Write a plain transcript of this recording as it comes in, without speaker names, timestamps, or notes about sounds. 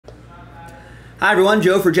Hi everyone,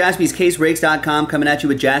 Joe for JASPY'S coming at you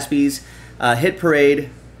with JASPY'S Hit Parade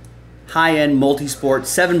high-end multi-sport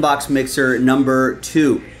 7-box mixer number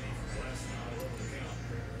 2.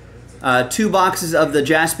 2 boxes of the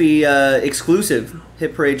JASPY exclusive,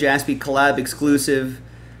 Hit Parade JASPY collab exclusive,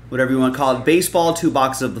 whatever you want to call it, baseball, 2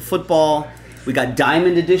 boxes of the football. We got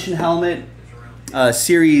Diamond Edition helmet,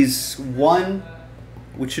 Series 1,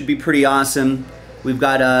 which should be pretty awesome. We've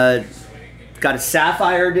got a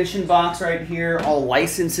Sapphire Edition box right here, all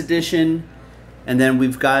license edition, and then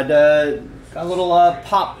we've got a little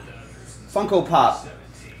Funko Pop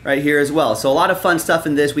right here as well. So a lot of fun stuff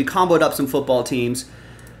in this. We comboed up some football teams,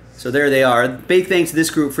 so there they are. Big thanks to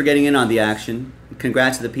this group for getting in on the action.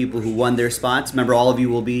 Congrats to the people who won their spots. Remember, all of you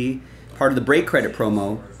will be part of the break credit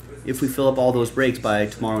promo if we fill up all those breaks by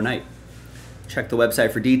tomorrow night. Check the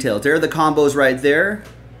website for details. There are the combos right there.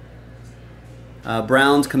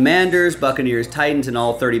 Browns, Commanders, Buccaneers, Titans, and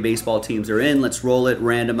all 30 baseball teams are in. Let's roll it.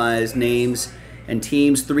 Randomize names and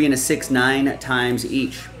teams. 3 and a 6, 9 times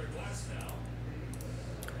each.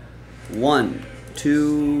 1,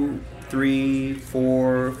 2, 3,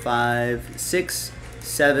 4, 5, 6,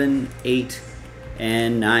 7, 8,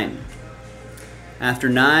 and 9. After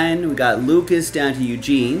 9, we got Lucas down to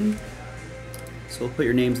Eugene. So we'll put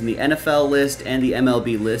your names in the NFL list and the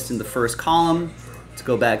MLB list in the first column. Let's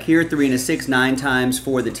go back here. 3 and a 6, 9 times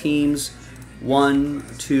for the teams. 1,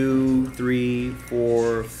 2, 3,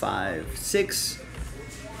 4, 5, 6,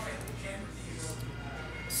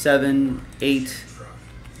 7, 8,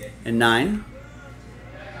 and 9.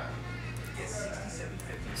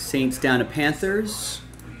 Saints down to Panthers.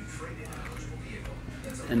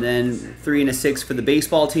 And then 3 and a 6 for the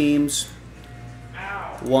baseball teams.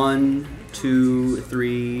 1, 2,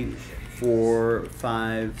 3, 4,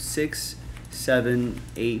 5, 6, 7,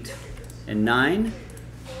 8, and 9.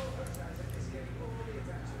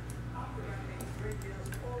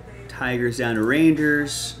 Tigers down to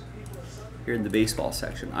Rangers. Here in the baseball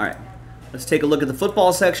section. All right, let's take a look at the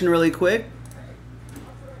football section really quick.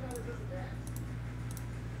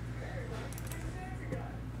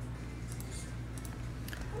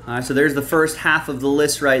 All right, so there's the first half of the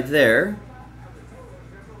list right there.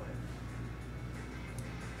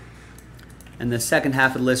 And the second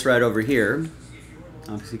half of the list right over here.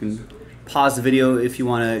 Obviously, you can pause the video if you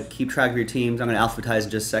want to keep track of your teams. I'm going to alphabetize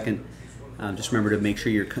in just a second. Just remember to make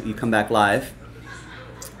sure you come back live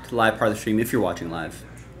to the live part of the stream if you're watching live.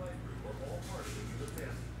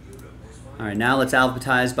 All right, now let's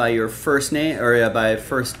alphabetize by your first name or by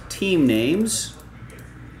first team names.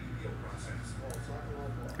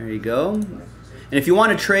 There you go. And if you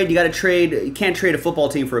want to trade, you got to trade. You can't trade a football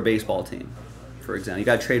team for a baseball team, for example. You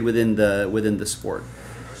got to trade within the sport.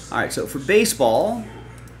 All right, so for baseball,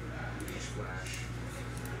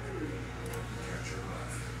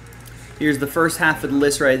 here's the first half of the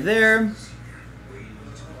list right there.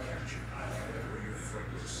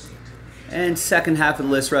 And second half of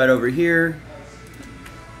the list right over here.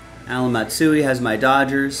 Alan Matsui has my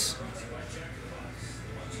Dodgers.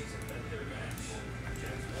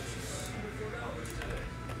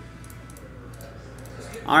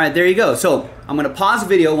 All right, there you go. So I'm going to pause the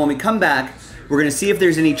video. When we come back, we're going to see if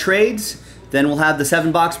there's any trades. Then we'll have the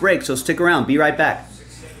 7-box break. So stick around. Be right back.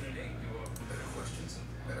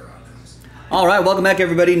 All right, welcome back,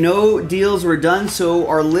 everybody. No deals were done, so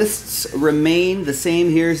our lists remain the same.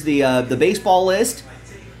 Here's the baseball list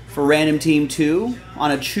for Random Team 2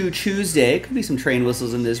 on a Chew Tuesday. Could be some train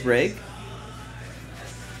whistles in this break.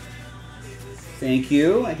 Thank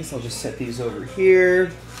you. I guess I'll just set these over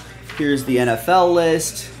here. Here's the NFL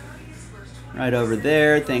list right over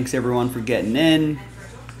there. Thanks everyone for getting in.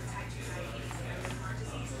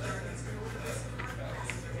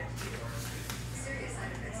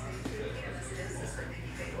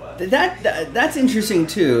 That's interesting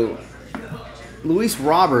too. Luis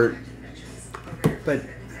Robert, but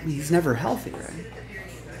he's never healthy, right?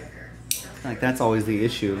 Like that's always the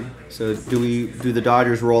issue. So do the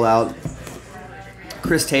Dodgers roll out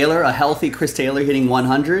Chris Taylor, a healthy Chris Taylor hitting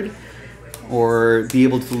 100, or be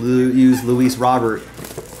able to use Luis Robert,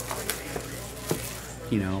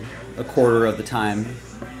 you know, a quarter of the time?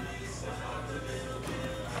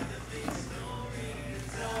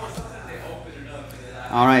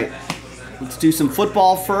 All right, let's do some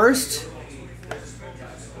football first.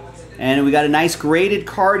 And we got a nice graded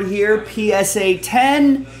card here, PSA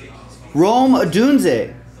 10, Rome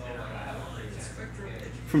Odunze.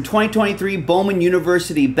 From 2023 Bowman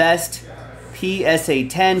University Best, PSA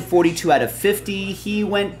 10, 42 out of 50. He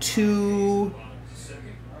went to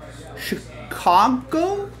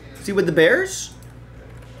Chicago? Is he with the Bears?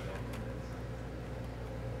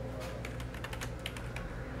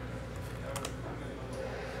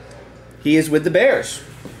 He is with the Bears.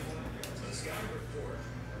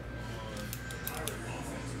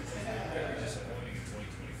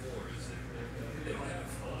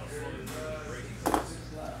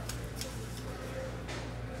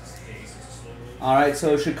 All right,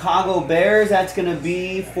 so Chicago Bears, that's going to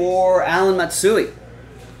be for Alan Matsui.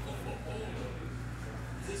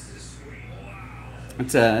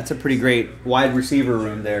 That's a pretty great wide receiver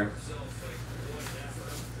room there.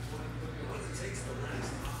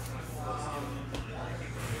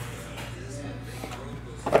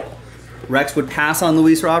 Rex would pass on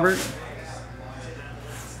Luis Robert.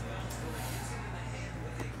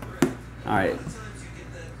 All right.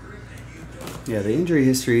 Yeah, the injury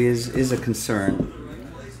history is a concern.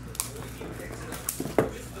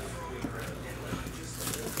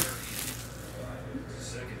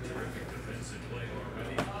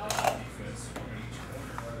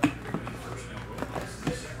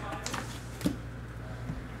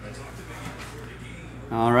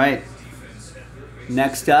 All right.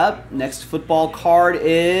 Next up, next football card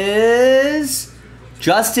is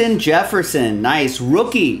Justin Jefferson. Nice.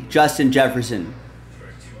 Rookie Justin Jefferson.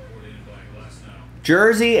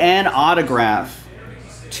 Jersey and autograph.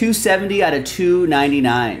 270 out of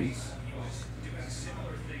 299.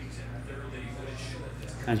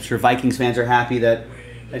 I'm sure Vikings fans are happy that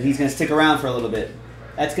he's going to stick around for a little bit.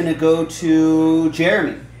 That's going to go to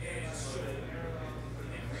Jeremy.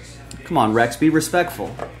 Come on, Rex, be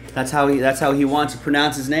respectful. That's how he wants to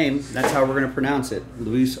pronounce his name. That's how we're going to pronounce it.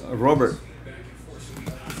 Luis Robert.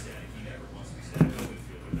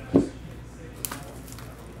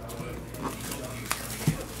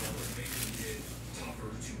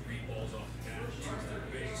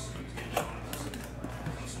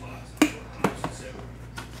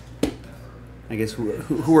 I guess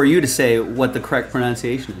who are you to say what the correct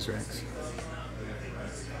pronunciation is, Rex?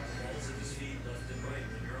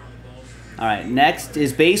 All right, next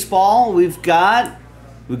is baseball. We've got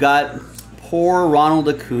poor Ronald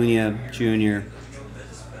Acuna Jr.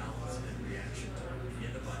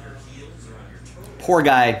 Poor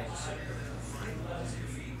guy,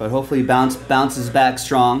 but hopefully he bounces back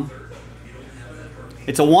strong.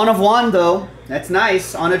 It's a 1 of 1 though. That's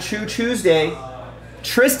nice on a True Tuesday.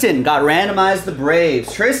 Tristan got randomized the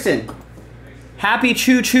Braves. Tristan, happy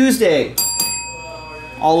True Tuesday.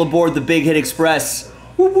 All aboard the Big Hit Express.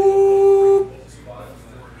 Woo-hoo.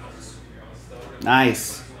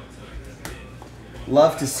 Nice.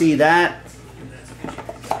 Love to see that.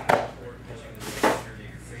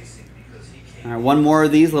 All right, one more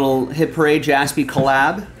of these little Hit Parade Jaspy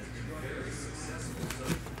collab.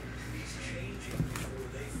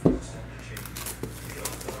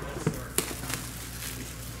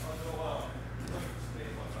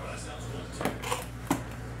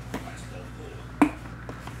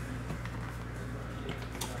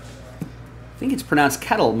 I think it's pronounced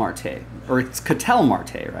Kettle Marte, or it's Ketel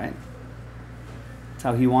Marte, right? That's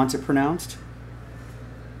how he wants it pronounced.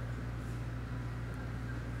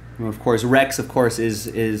 And of course, Rex, of course,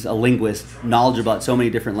 is a linguist, knowledgeable about so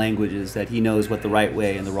many different languages that he knows what the right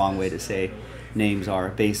way and the wrong way to say names are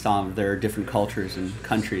based on their different cultures and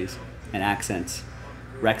countries and accents.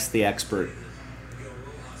 Rex the expert.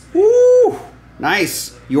 Woo!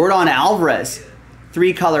 Nice. Yordan Alvarez.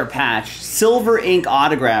 3-color patch. Silver ink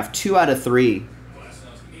autograph. 2 out of 3.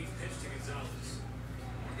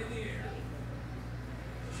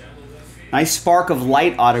 Nice Spark of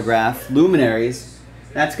Light autograph. Luminaries.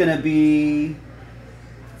 That's going to be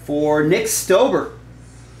for Nick Stober.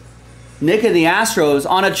 Nick and the Astros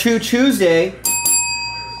on a True Tuesday.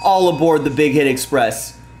 All aboard the Big Hit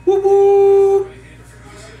Express. Woo-hoo!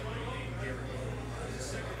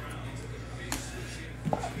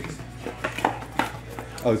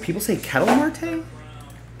 Oh, people say Kettle Marte?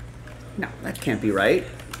 No, that can't be right.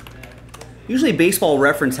 Usually Baseball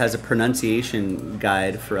Reference has a pronunciation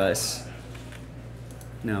guide for us.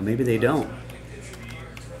 No, maybe they don't.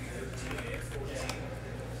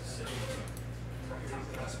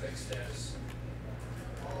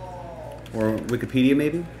 Or Wikipedia,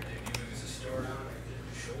 maybe?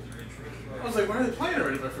 I was like, when are they playing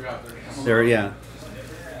already? But I forgot. There, yeah.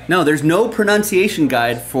 No, there's no pronunciation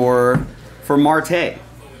guide for Marte.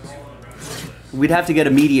 We'd have to get a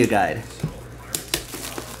media guide.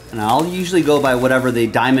 And I'll usually go by whatever the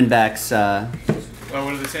Diamondbacks... Well,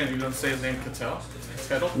 what are they saying? You don't say his name Ketel?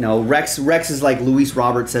 Kettle? No, Rex is like Luis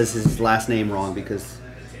Robert says his last name wrong because,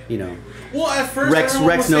 you know... Well, at first,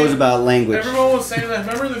 Rex knows about language. Everyone was saying that.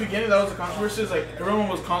 Remember in the beginning, that was the controversy. Like everyone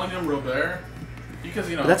was calling him Robert because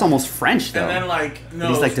But that's almost French, though. And then like no, but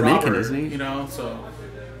he's like Dominican, Robert, isn't he? You know, so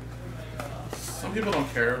some people don't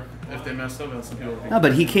care if they mess up, and some people. No,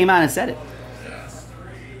 but he came out and said it. Yeah.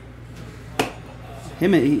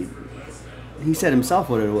 He said himself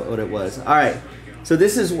what it was. All right. So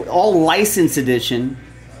this is all license edition.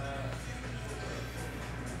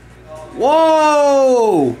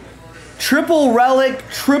 Whoa! Triple relic,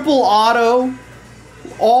 triple auto,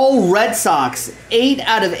 all Red Sox. 8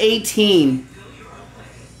 out of 18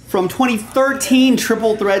 from 2013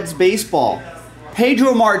 Triple Threads Baseball.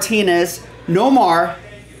 Pedro Martinez, Nomar,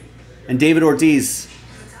 and David Ortiz.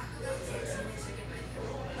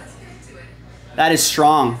 That is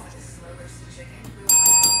strong.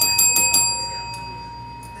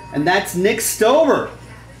 And that's Nick Stover.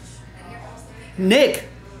 Nick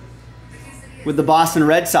with the Boston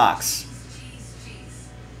Red Sox.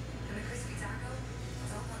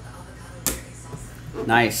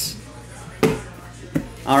 Nice.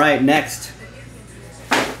 All right, next.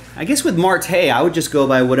 I guess with Marte, I would just go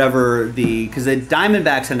by whatever because the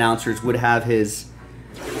Diamondbacks announcers would have his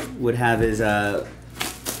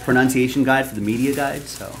pronunciation guide for the media guide,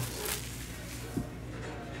 so.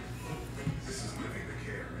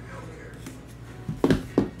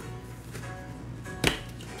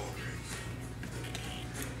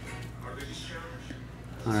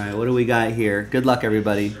 All right, what do we got here? Good luck,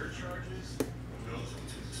 everybody.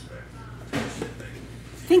 I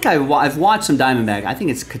think I've watched some Diamondback. I think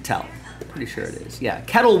it's Ketel. Pretty sure it is. Yeah,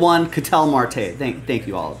 Kettle 1, Ketel Marte. Thank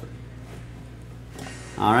you, Oliver.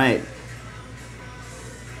 All right.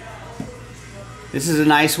 This is a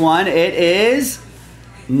nice one. It is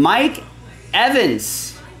Mike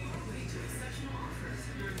Evans.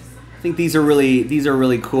 I think these are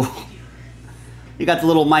really cool. You got the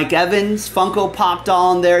little Mike Evans Funko Pop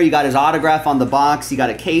doll in there. You got his autograph on the box. You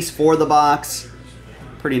got a case for the box.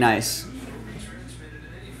 Pretty nice.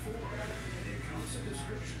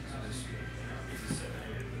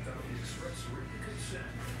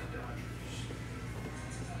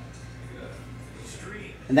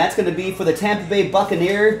 And that's going to be for the Tampa Bay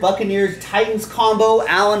Buccaneers. Buccaneers-Titans combo,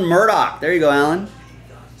 Alan Murdoch. There you go, Alan.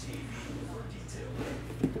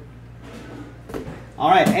 All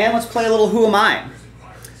right, and let's play a little Who Am I?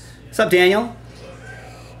 What's up, Daniel?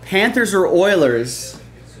 Panthers or Oilers?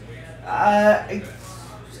 That's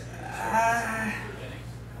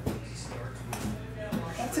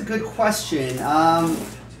a good question. I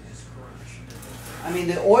mean,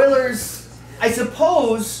 the Oilers, I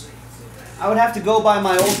suppose I would have to go by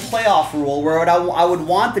my old playoff rule where I would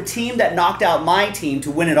want the team that knocked out my team to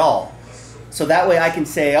win it all. So that way I can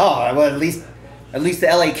say, oh, well, at least the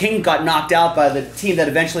LA Kings got knocked out by the team that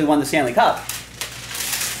eventually won the Stanley Cup.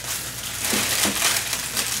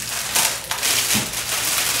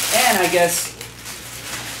 And I guess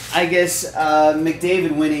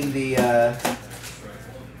McDavid winning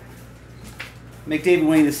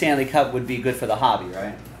the Stanley Cup would be good for the hobby,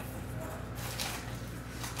 right?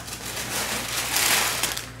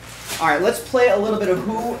 All right, let's play a little bit of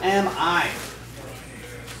Who Am I?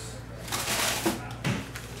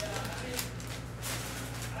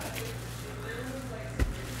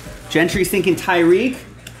 Gentry's thinking Tyreek.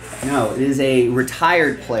 No, it is a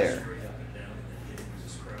retired player.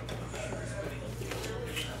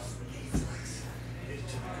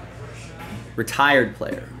 Retired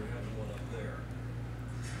player.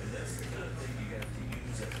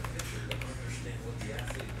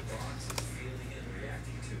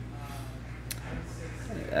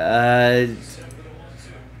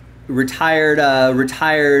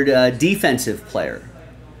 Retired defensive player.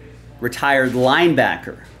 Retired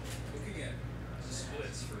linebacker.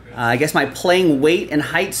 I guess my playing weight and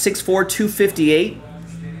height, 6'4", 258.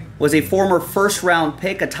 Was a former first-round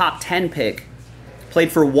pick, a top 10 pick.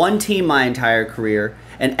 Played for one team my entire career.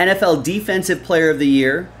 An NFL Defensive Player of the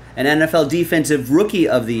Year. An NFL Defensive Rookie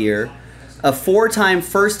of the Year. A 4-time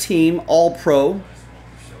first-team All-Pro.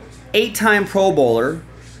 8-time Pro Bowler.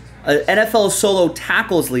 An NFL solo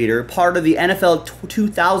tackles leader. Part of the NFL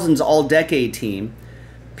 2000s All-Decade team.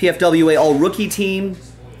 PFWA All-Rookie team.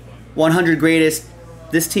 100 greatest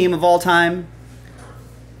this team of all time.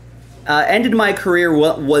 Ended my career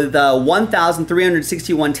with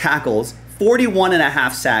 1,361 tackles, 41 and a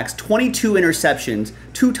half sacks, 22 interceptions,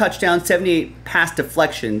 2 touchdowns, 78 pass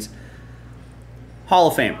deflections. Hall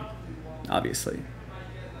of Famer, obviously.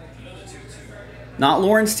 Not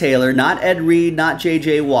Lawrence Taylor, not Ed Reed, not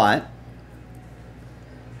J.J. Watt.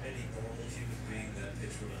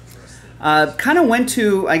 Kind of went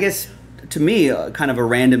to, I guess, to me, kind of a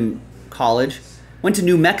random college. Went to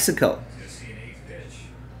New Mexico.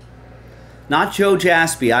 Not Joe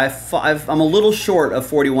Jaspy. I'm a little short of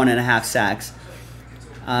 41 and a half sacks.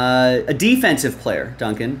 A defensive player,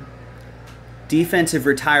 Duncan. Defensive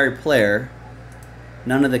retired player.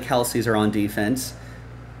 None of the Kelseys are on defense.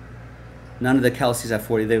 None of the Kelseys have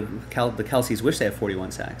 40. The Kelseys wish they had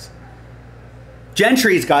 41 sacks.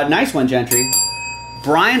 Gentry's got nice one, Gentry.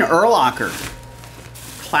 Brian Urlacher,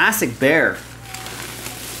 classic Bear.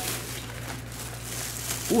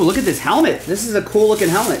 Ooh, look at this helmet. This is a cool looking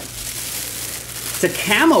helmet. It's a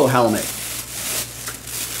camo helmet.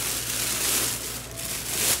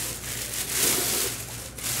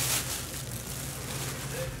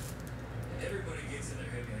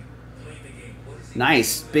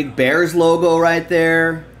 Nice. Big Bears logo right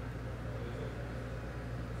there.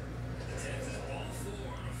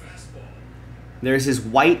 There's his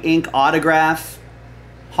white ink autograph.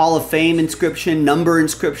 Hall of Fame inscription, number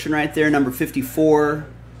inscription right there, number 54.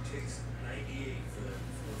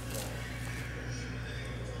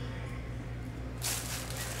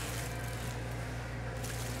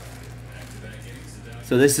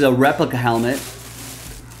 So this is a replica helmet.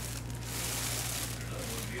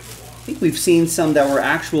 I think we've seen some that were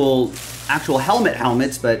actual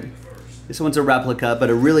helmets, but this one's a replica, but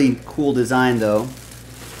a really cool design though.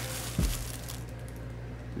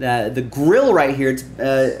 The grill right here,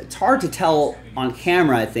 it's hard to tell on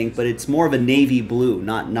camera, I think, but it's more of a navy blue,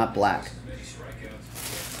 not black.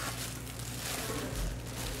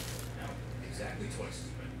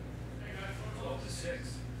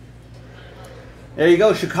 There you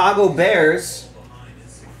go, Chicago Bears.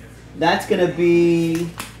 That's going to be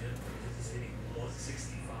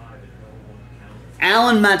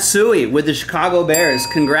Alan Matsui with the Chicago Bears.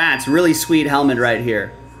 Congrats, really sweet helmet right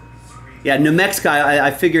here. Yeah, New Mexico,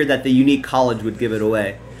 I figured that the unique college would give it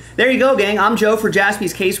away. There you go, gang. I'm Joe for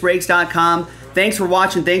JaspysCaseBreaks.com. Thanks for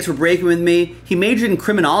watching. Thanks for breaking with me. He majored in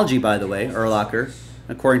criminology, by the way, Urlacher,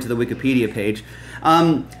 according to the Wikipedia page.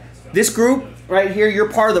 This group right here,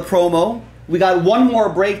 you're part of the promo. We got one more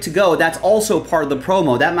break to go. That's also part of the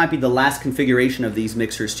promo. That might be the last configuration of these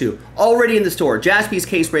mixers, too. Already in the store.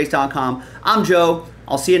 JaspysCaseBreaks.com. I'm Joe.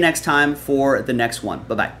 I'll see you next time for the next one.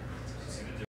 Bye-bye.